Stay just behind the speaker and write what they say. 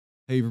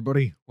Hey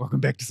everybody, welcome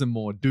back to some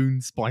more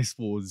Dune Spice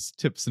Wars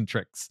tips and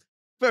tricks.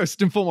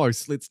 First and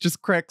foremost, let's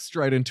just crack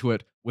straight into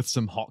it with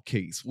some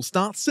hotkeys. We'll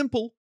start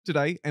simple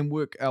today and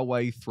work our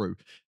way through.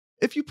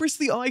 If you press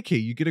the I key,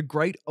 you get a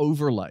great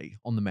overlay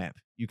on the map.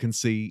 You can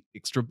see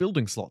extra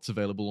building slots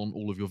available on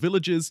all of your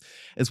villages,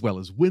 as well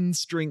as wind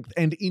strength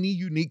and any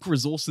unique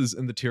resources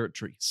in the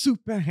territory.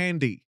 Super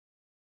handy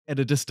at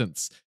a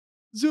distance.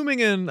 Zooming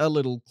in a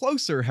little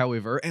closer,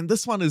 however, and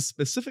this one is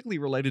specifically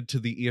related to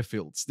the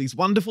airfields, these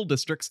wonderful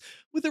districts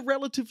with a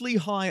relatively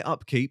high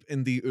upkeep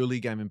in the early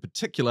game in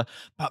particular,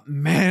 but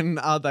man,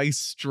 are they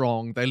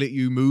strong. They let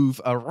you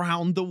move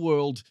around the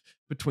world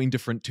between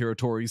different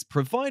territories,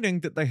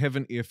 providing that they have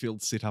an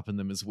airfield set up in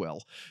them as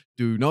well.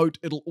 Do note,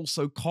 it'll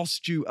also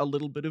cost you a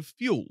little bit of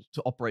fuel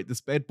to operate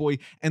this bad boy,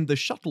 and the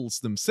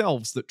shuttles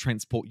themselves that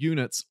transport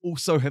units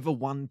also have a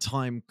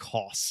one-time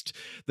cost.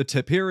 The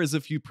tip here is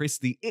if you press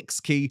the X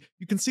key,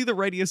 you can see the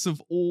radius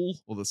of all,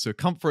 or the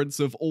circumference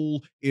of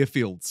all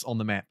airfields on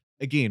the map.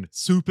 Again,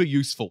 super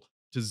useful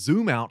to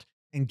zoom out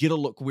and get a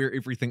look where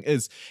everything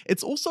is.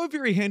 It's also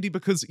very handy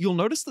because you'll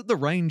notice that the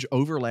range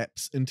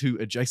overlaps into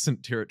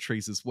adjacent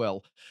territories as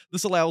well.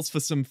 This allows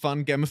for some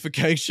fun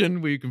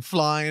gamification where you can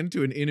fly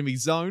into an enemy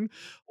zone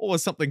or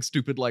something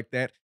stupid like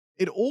that.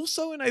 It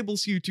also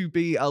enables you to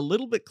be a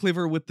little bit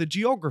clever with the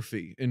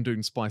geography in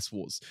Dune Spice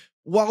Wars.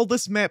 While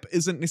this map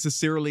isn't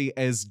necessarily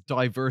as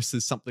diverse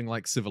as something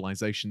like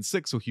Civilization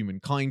 6 or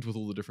Humankind with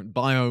all the different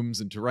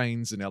biomes and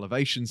terrains and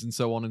elevations and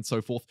so on and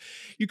so forth,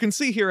 you can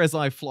see here as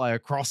I fly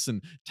across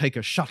and take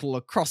a shuttle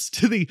across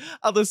to the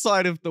other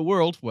side of the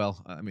world,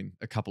 well, I mean,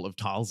 a couple of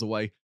tiles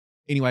away.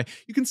 Anyway,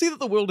 you can see that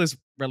the world is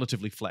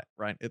relatively flat,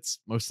 right? It's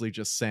mostly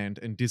just sand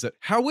and desert.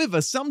 However,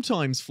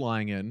 sometimes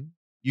flying in,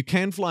 you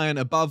can fly in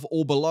above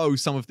or below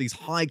some of these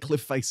high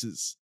cliff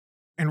faces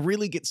and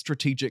really get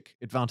strategic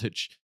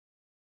advantage.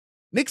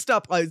 Next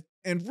up,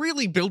 and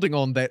really building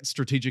on that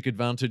strategic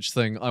advantage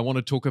thing, I want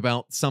to talk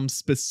about some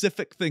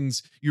specific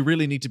things you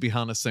really need to be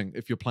harnessing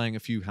if you're playing a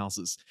few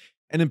houses.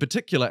 And in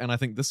particular, and I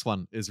think this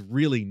one is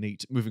really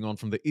neat, moving on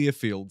from the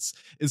airfields,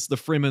 is the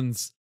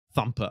Fremen's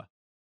Thumper.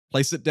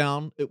 Place it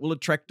down, it will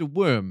attract a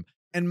worm.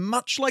 And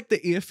much like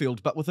the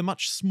airfield, but with a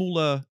much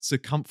smaller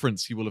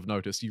circumference, you will have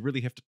noticed, you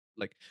really have to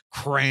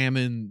cram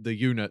in the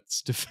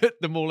units to fit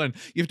them all in.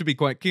 You have to be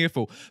quite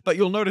careful. But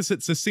you'll notice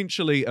it's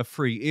essentially a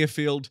free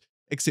airfield,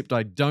 except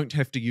I don't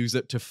have to use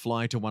it to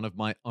fly to one of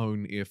my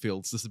own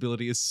airfields. This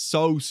ability is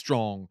so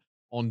strong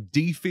on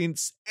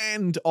defense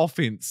and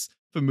offense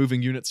for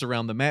moving units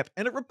around the map,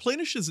 and it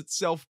replenishes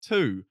itself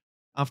too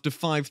after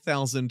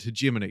 5,000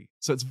 hegemony.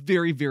 So it's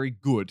very, very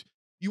good.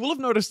 You will have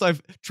noticed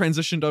I've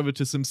transitioned over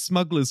to some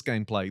smugglers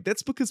gameplay.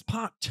 That's because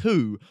part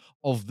 2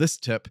 of this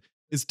tip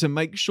is to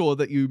make sure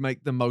that you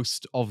make the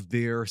most of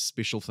their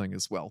special thing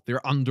as well,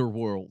 their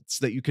underworlds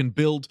that you can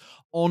build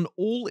on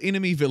all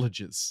enemy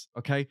villages,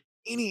 okay?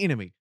 Any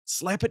enemy,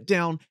 slap it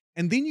down,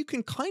 and then you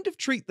can kind of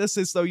treat this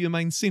as though your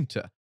main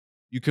center.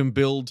 You can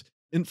build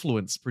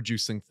influence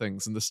producing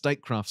things in the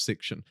statecraft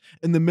section.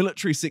 In the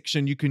military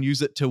section, you can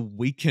use it to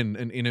weaken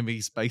an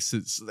enemy's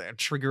bases,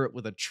 trigger it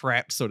with a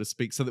trap, so to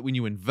speak, so that when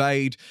you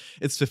invade,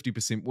 it's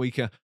 50%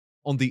 weaker.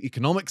 On the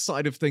economic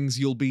side of things,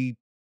 you'll be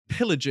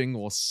pillaging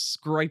or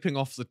scraping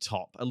off the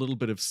top. A little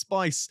bit of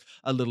spice,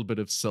 a little bit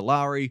of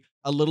salari,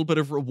 a little bit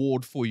of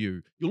reward for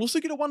you. You'll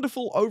also get a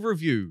wonderful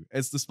overview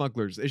as the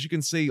smugglers, as you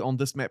can see on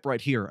this map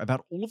right here,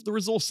 about all of the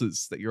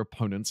resources that your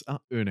opponents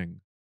are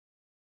earning.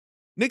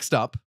 Next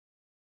up,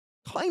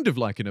 kind of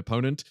like an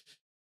opponent,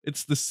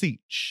 it's the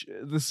Sietch,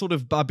 the sort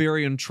of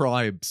barbarian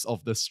tribes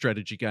of this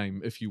strategy game,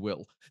 if you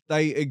will.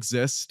 They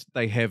exist,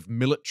 they have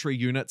military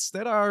units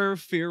that are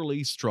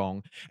fairly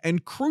strong,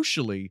 and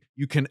crucially,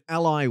 you can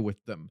ally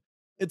with them.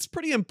 It's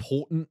pretty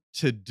important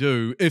to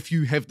do if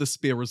you have the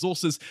spare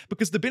resources,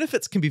 because the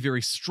benefits can be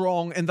very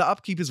strong and the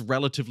upkeep is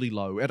relatively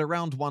low, at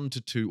around 1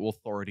 to 2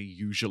 authority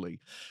usually.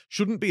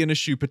 Shouldn't be an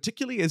issue,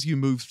 particularly as you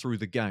move through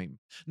the game.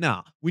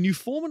 Now, when you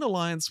form an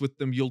alliance with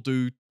them, you'll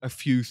do a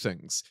few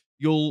things.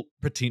 You'll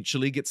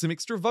potentially get some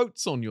extra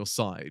votes on your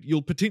side.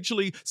 You'll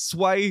potentially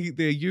sway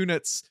their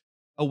units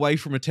away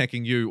from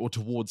attacking you or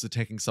towards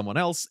attacking someone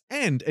else.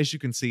 And as you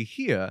can see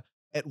here,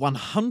 at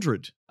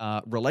 100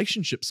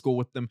 relationship score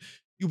with them,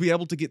 you'll be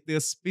able to get their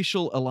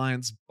special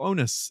alliance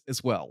bonus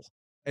as well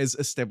as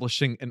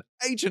establishing an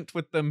agent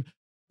with them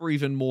for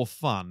even more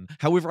fun.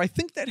 However, I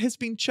think that has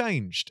been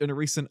changed in a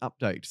recent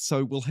update,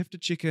 so we'll have to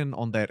check in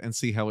on that and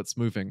see how it's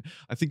moving.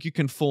 I think you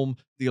can form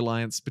the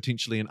alliance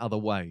potentially in other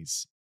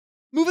ways.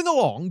 Moving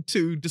along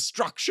to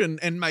destruction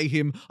and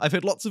mayhem, I've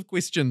had lots of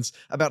questions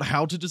about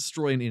how to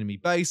destroy an enemy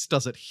base.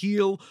 Does it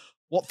heal?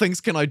 What things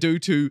can I do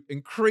to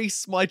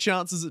increase my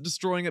chances at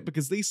destroying it?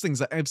 Because these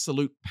things are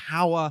absolute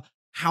power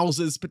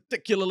houses,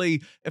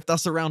 particularly if they're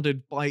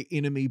surrounded by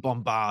enemy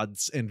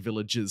bombards and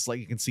villages. Like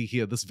you can see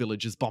here, this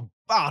village is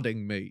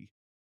bombarding me.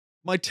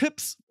 My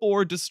tips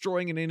for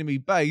destroying an enemy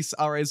base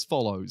are as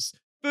follows.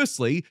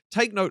 Firstly,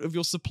 take note of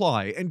your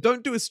supply, and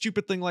don't do a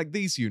stupid thing like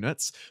these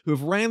units who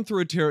have ran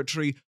through a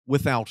territory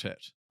without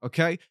it.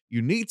 Okay?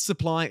 You need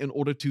supply in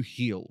order to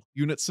heal.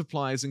 Unit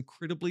supply is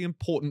incredibly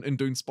important in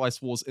Dune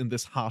Spice Wars in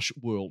this harsh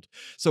world.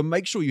 So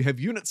make sure you have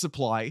unit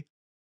supply,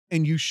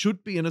 and you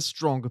should be in a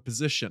stronger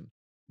position.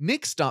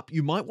 Next up,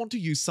 you might want to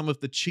use some of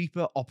the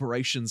cheaper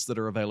operations that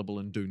are available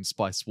in Dune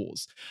Spice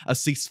Wars. A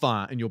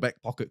ceasefire in your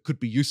back pocket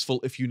could be useful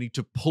if you need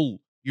to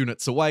pull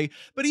units away,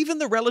 but even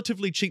the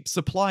relatively cheap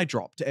supply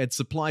drop to add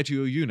supply to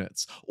your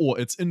units, or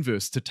its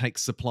inverse to take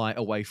supply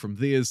away from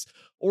theirs,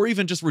 or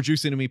even just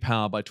reduce enemy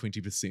power by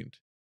 20%.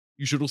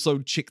 You should also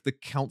check the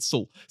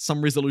council.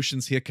 Some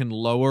resolutions here can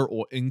lower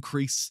or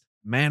increase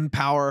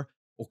manpower,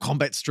 or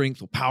combat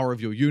strength, or power of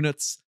your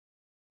units.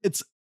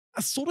 It's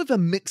a sort of a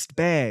mixed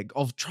bag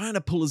of trying to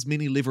pull as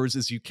many levers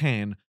as you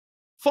can.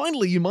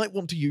 Finally, you might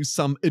want to use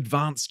some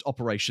advanced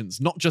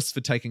operations, not just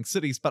for taking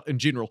cities, but in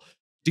general.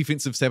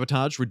 Defensive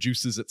sabotage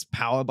reduces its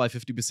power by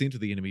 50% of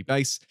the enemy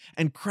base,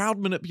 and crowd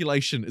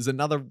manipulation is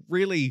another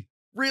really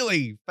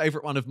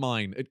favorite one of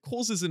mine. It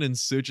causes an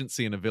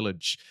insurgency in a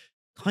village,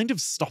 kind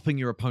of stopping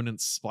your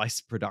opponent's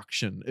spice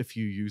production if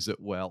you use it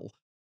well.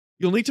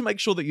 You'll need to make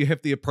sure that you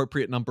have the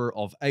appropriate number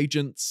of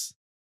agents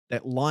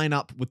that line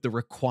up with the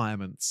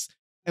requirements.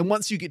 And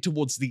once you get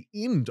towards the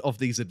end of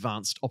these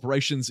advanced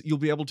operations, you'll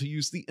be able to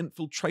use the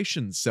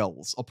infiltration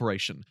cells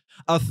operation,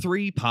 a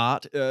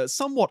 3-part,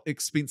 somewhat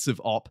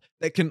expensive op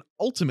that can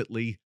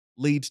ultimately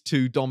lead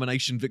to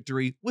domination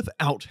victory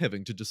without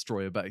having to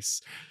destroy a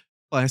base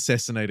by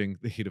assassinating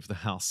the head of the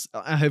house.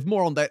 I have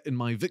more on that in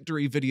my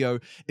victory video.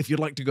 If you'd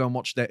like to go and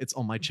watch that, it's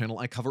on my channel.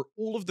 I cover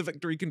all of the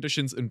victory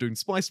conditions in Dune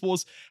Spice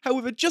Wars.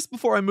 However, just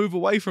before I move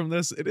away from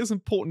this, it is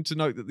important to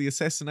note that the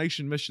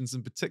assassination missions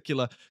in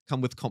particular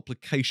come with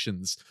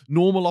complications.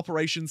 Normal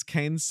operations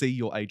can see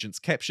your agents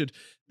captured.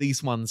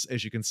 These ones,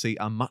 as you can see,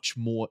 are much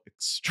more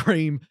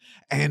extreme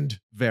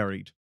and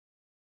varied.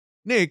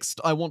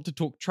 Next, I want to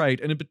talk trade,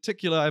 and in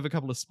particular, I have a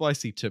couple of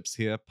spicy tips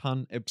here,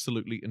 pun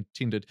absolutely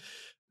intended.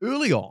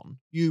 Early on,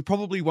 you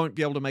probably won't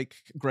be able to make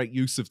great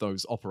use of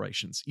those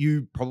operations.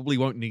 You probably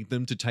won't need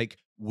them to take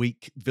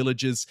weak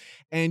villages,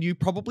 and you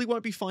probably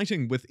won't be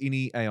fighting with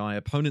any AI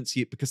opponents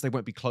yet because they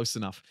won't be close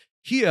enough.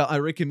 Here, I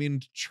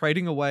recommend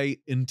trading away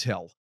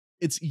intel.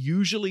 It's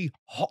usually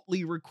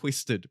hotly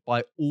requested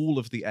by all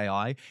of the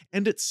AI,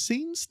 and it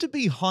seems to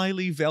be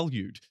highly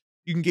valued.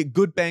 You can get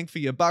good bang for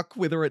your buck,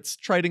 whether it's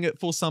trading it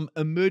for some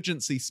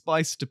emergency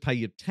spice to pay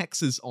your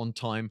taxes on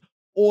time,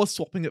 or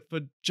swapping it for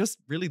just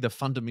really the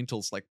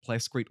fundamentals like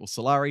Plascrete or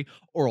Solari,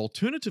 or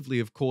alternatively,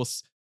 of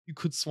course, you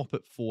could swap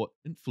it for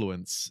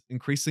influence,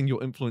 increasing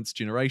your influence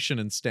generation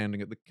and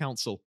standing at the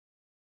council.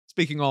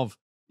 Speaking of,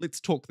 let's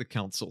talk the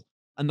council.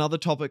 Another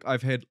topic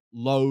I've had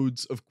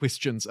loads of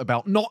questions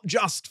about, not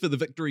just for the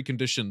victory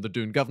condition, the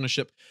Dune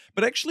Governorship,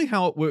 but actually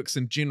how it works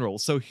in general.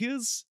 So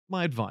here's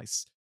my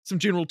advice. Some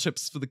general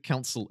tips for the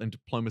council and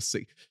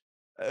diplomacy.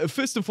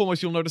 First and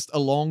foremost, you'll notice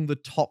along the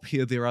top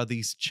here, there are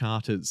these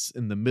charters.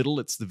 In the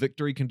middle, it's the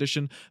victory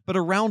condition, but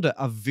around it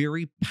are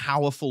very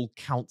powerful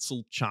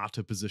council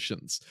charter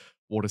positions.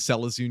 Water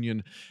Sellers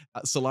Union.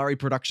 Solari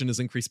production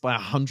is increased by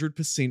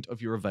 100% of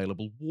your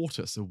available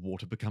water, so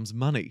water becomes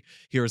money.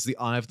 Here is the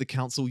Eye of the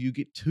Council. You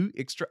get 2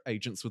 extra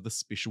agents with a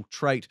special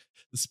trait.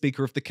 The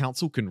Speaker of the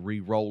Council can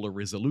re-roll a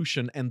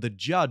resolution, and the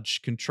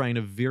Judge can train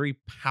a very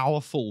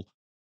powerful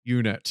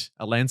unit,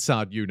 a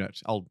Lansaard unit.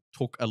 I'll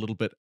talk a little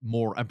bit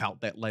more about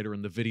that later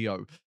in the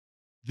video.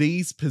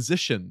 These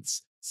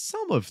positions,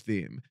 some of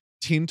them,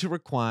 tend to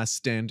require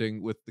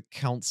standing with the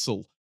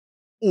council,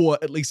 or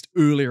at least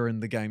earlier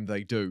in the game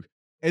they do.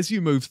 As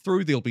you move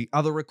through, there'll be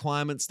other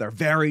requirements. They're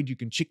varied. You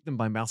can check them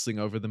by mousing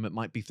over them. It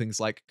might be things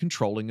like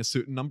controlling a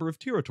certain number of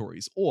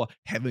territories or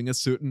having a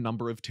certain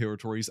number of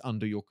territories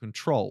under your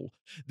control.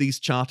 These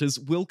charters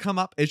will come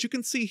up, as you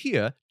can see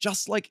here,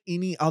 just like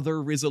any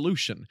other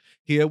resolution.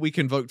 Here we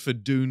can vote for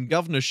Dune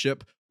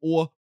Governorship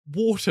or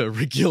water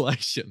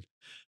regulation.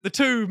 The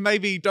two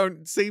maybe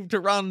don't seem to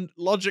run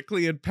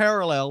logically in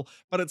parallel,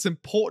 but it's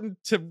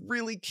important to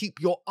really keep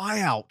your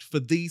eye out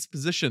for these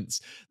positions.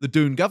 The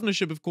Dune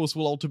Governorship, of course,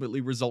 will ultimately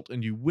result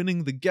in you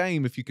winning the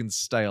game if you can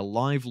stay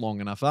alive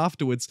long enough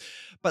afterwards,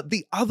 but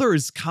the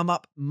others come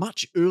up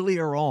much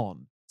earlier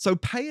on. So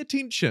pay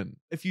attention.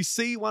 If you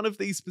see one of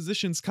these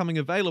positions coming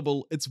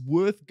available, it's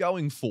worth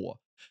going for.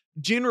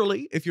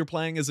 Generally, if you're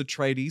playing as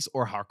Atreides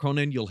or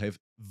Harkonnen, you'll have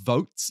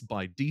votes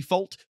by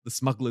default. The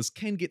smugglers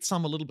can get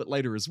some a little bit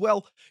later as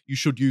well. You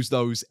should use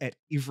those at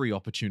every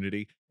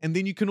opportunity. And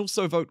then you can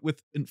also vote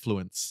with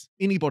influence.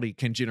 Anybody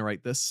can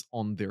generate this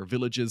on their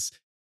villages,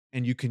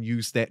 and you can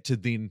use that to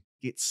then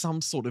get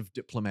some sort of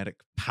diplomatic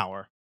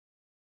power.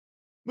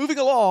 Moving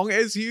along,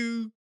 as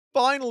you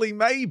finally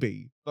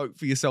maybe vote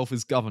for yourself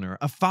as governor,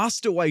 a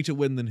faster way to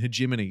win than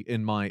hegemony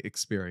in my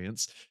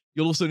experience.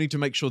 You'll also need to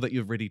make sure that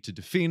you're ready to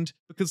defend,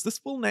 because this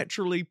will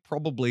naturally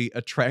probably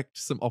attract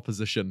some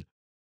opposition.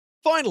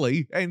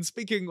 Finally, and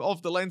speaking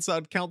of the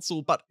Lansaard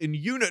Council, but in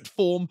unit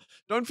form,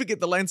 don't forget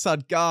the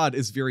Lansaard Guard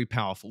is very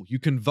powerful. You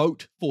can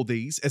vote for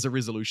these as a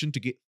resolution to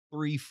get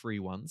 3 free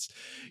ones.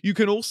 You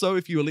can also,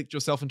 if you elect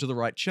yourself into the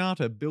right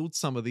charter, build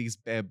some of these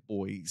bad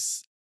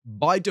boys.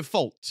 By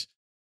default,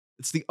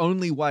 It's the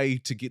only way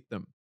to get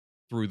them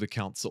through the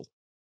council.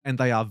 And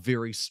they are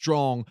very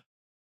strong.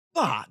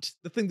 But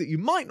the thing that you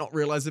might not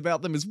realize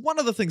about them is one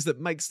of the things that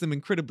makes them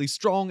incredibly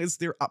strong is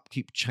their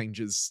upkeep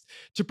changes.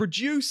 To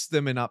produce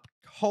them and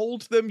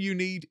uphold them, you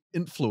need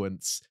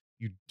influence.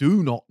 You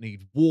do not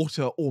need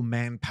water or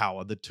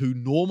manpower, the two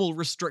normal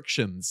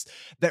restrictions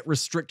that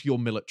restrict your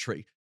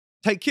military.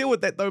 Take care with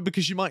that though,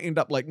 because you might end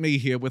up like me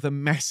here with a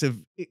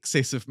massive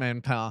excess of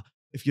manpower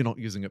if you're not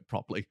using it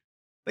properly.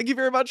 Thank you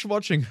very much for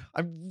watching.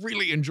 I'm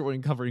really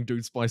enjoying covering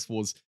Dune Spice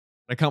Wars.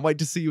 I can't wait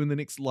to see you in the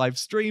next live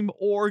stream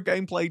or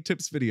gameplay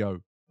tips video.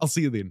 I'll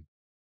see you then.